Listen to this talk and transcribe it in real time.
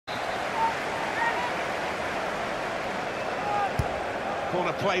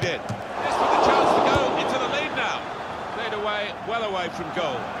Corner played in. This with a chance to go into the lead now. Cleared away, well away from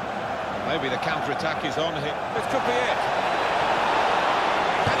goal. Maybe the counter-attack is on here. This could be it.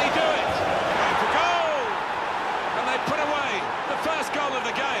 Can he do it? Going for goal! And they put away the first goal of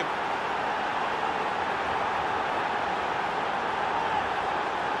the game.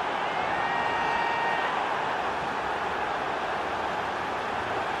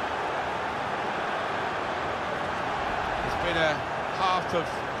 It's been a half of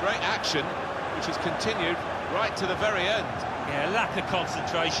great action, which has continued right to the very end. Yeah, lack of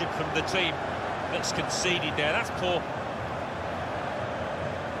concentration from the team that's conceded there. That's poor.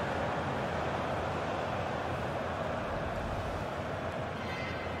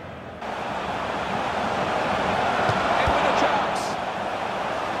 In with a chance.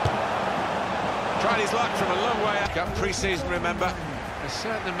 Tried his luck from a long way out. Got pre-season, remember. A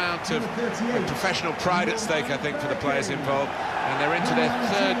certain amount of professional pride at stake, I think, for the players involved. And they're into their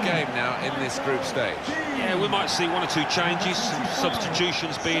third game now in this group stage. Yeah, we might see one or two changes, some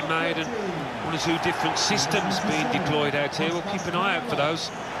substitutions being made, and one or two different systems being deployed out here. We'll keep an eye out for those.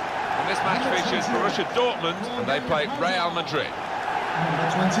 And this match features Borussia Dortmund, and they play Real Madrid.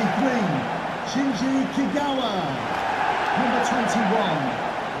 Number 23, Shinji Kagawa. Number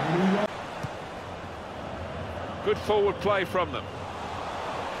 21. Good forward play from them.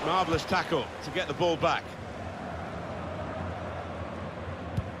 Marvellous tackle to get the ball back.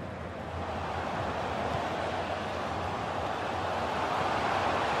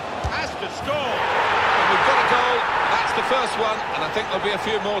 Has to score. And we've got a goal. That's the first one, and I think there'll be a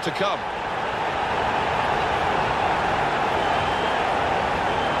few more to come.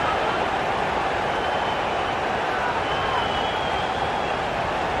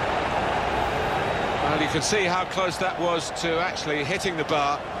 Well, you can see how close that was to actually hitting the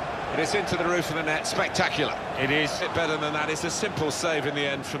bar. But it's into the roof of the net. Spectacular. It is. A bit better than that. It's a simple save in the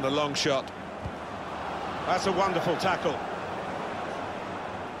end from the long shot. That's a wonderful tackle.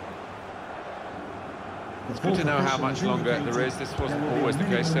 It's good to know how much longer there is. This wasn't always the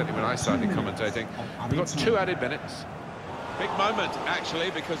case, certainly when I started commentating. We've got 2 added minutes. Big moment,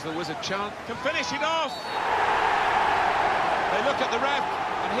 actually, because there was a chance. Can finish it off! They look at the ref,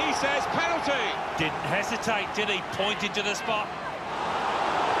 and he says penalty! Didn't hesitate, did he? Pointed to the spot.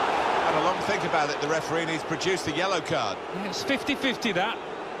 Had a long think about it, the referee, and he's produced a yellow card. Yeah, it's 50-50, that.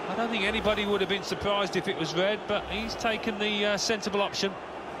 I don't think anybody would have been surprised if it was red, but he's taken the sensible option.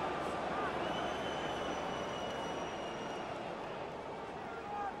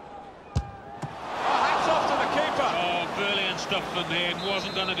 Stuff from him,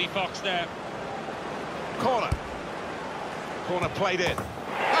 wasn't going to be foxed out. Corner played in. Goal!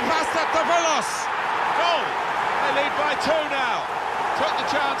 They lead by 2 now. Took the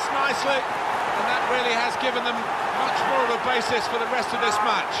chance nicely, and that really has given them much more of a basis for the rest of this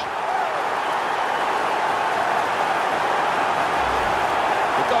match.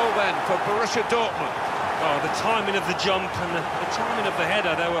 The goal then for Borussia Dortmund. Oh, the timing of the jump and the timing of the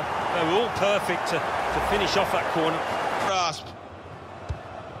header, they were all perfect to finish off that corner. Grasp.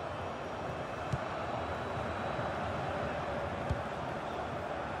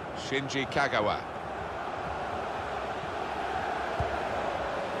 Shinji Kagawa.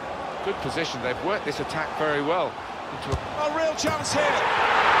 Good position. They've worked this attack very well. A real chance here.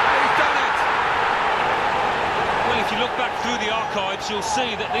 He's done it. Well, if you look back through the archives, you'll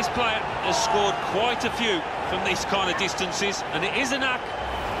see that this player has scored quite a few from these kind of distances, and it is a knack.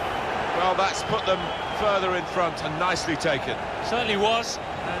 Well, that's put them further in front and nicely taken. Certainly was,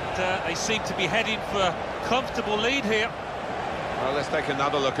 and they seem to be heading for a comfortable lead here. Well, let's take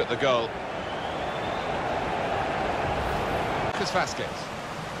another look at the goal. Vasquez.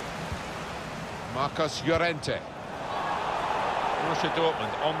 Marcos Llorente. Borussia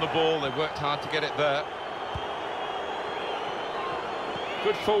Dortmund on the ball, they worked hard to get it there.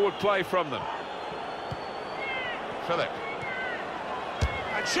 Good forward play from them. Philip.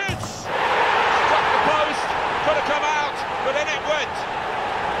 And shoots! Struck the post, could have come out, but in it went.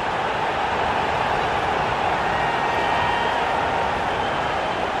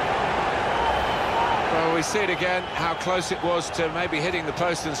 Well, we see it again, how close it was to maybe hitting the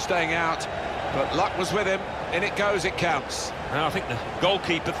post and staying out, but luck was with him. In it goes, it counts. Now, I think the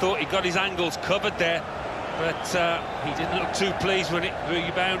goalkeeper thought he got his angles covered there, but he didn't look too pleased when it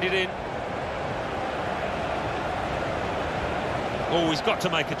rebounded in. Oh, he's got to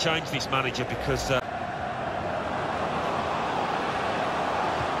make a change, this manager, because...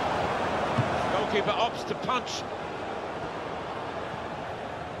 Goalkeeper opts to punch.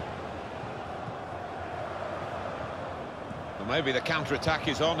 Well, maybe the counter-attack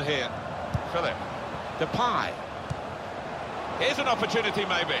is on here. Philip. Depay. Here's an opportunity,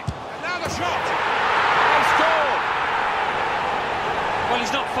 maybe. And now the shot! They scored! Well,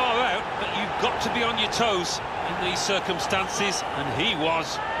 he's not far out, but you've got to be on your toes in these circumstances, and he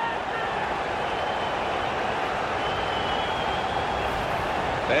was.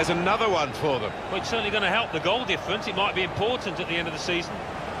 There's another one for them. Well, it's certainly going to help the goal difference. It might be important at the end of the season.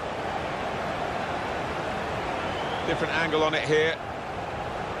 Different angle on it here.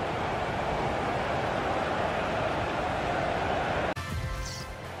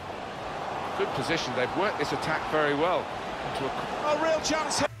 Good position. They've worked this attack very well. Into a real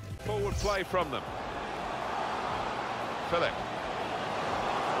chance here. Forward play from them. Philip.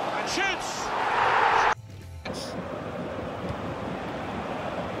 And shoots!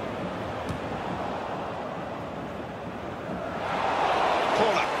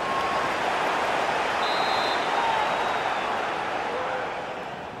 Corner.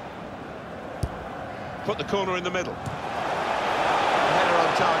 Put the corner in the middle. Header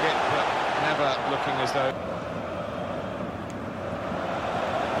on target, but never looking as though...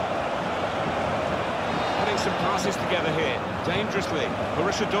 Putting some passes together here, dangerously.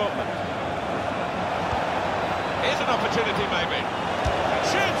 Borussia Dortmund. Here's an opportunity, maybe. And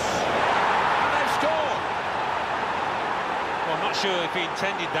shoots! And they've scored! Well, I'm not sure if he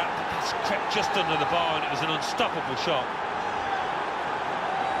intended that. It's crept just under the bar, and it was an unstoppable shot.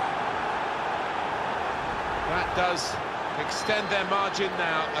 That does extend their margin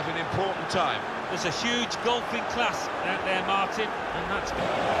now at an important time. There's a huge golfing class out there, Martin, and that's...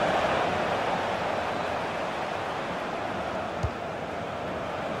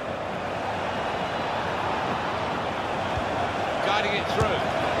 Guiding it through.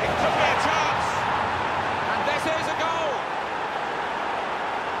 It could be a chance! And this is a goal!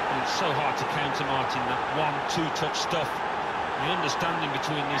 It's so hard to counter, Martin, that 1-2 touch stuff. The understanding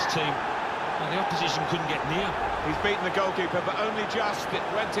between this team. Well, the opposition couldn't get near. He's beaten the goalkeeper, but only just. It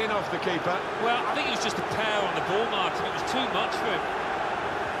went in off the keeper. Well, I think it was just a pair on the ball, Martin. It was too much for him.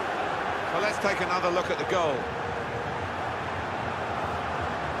 Well, let's take another look at the goal.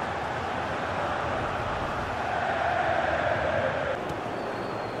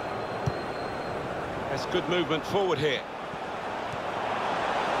 There's good movement forward here.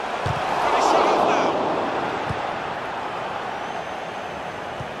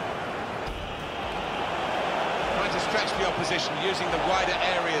 Stretch the opposition using the wider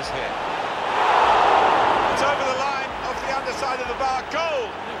areas here. It's over the line, off the underside of the bar. Goal!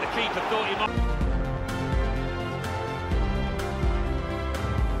 I think the keeper thought he might...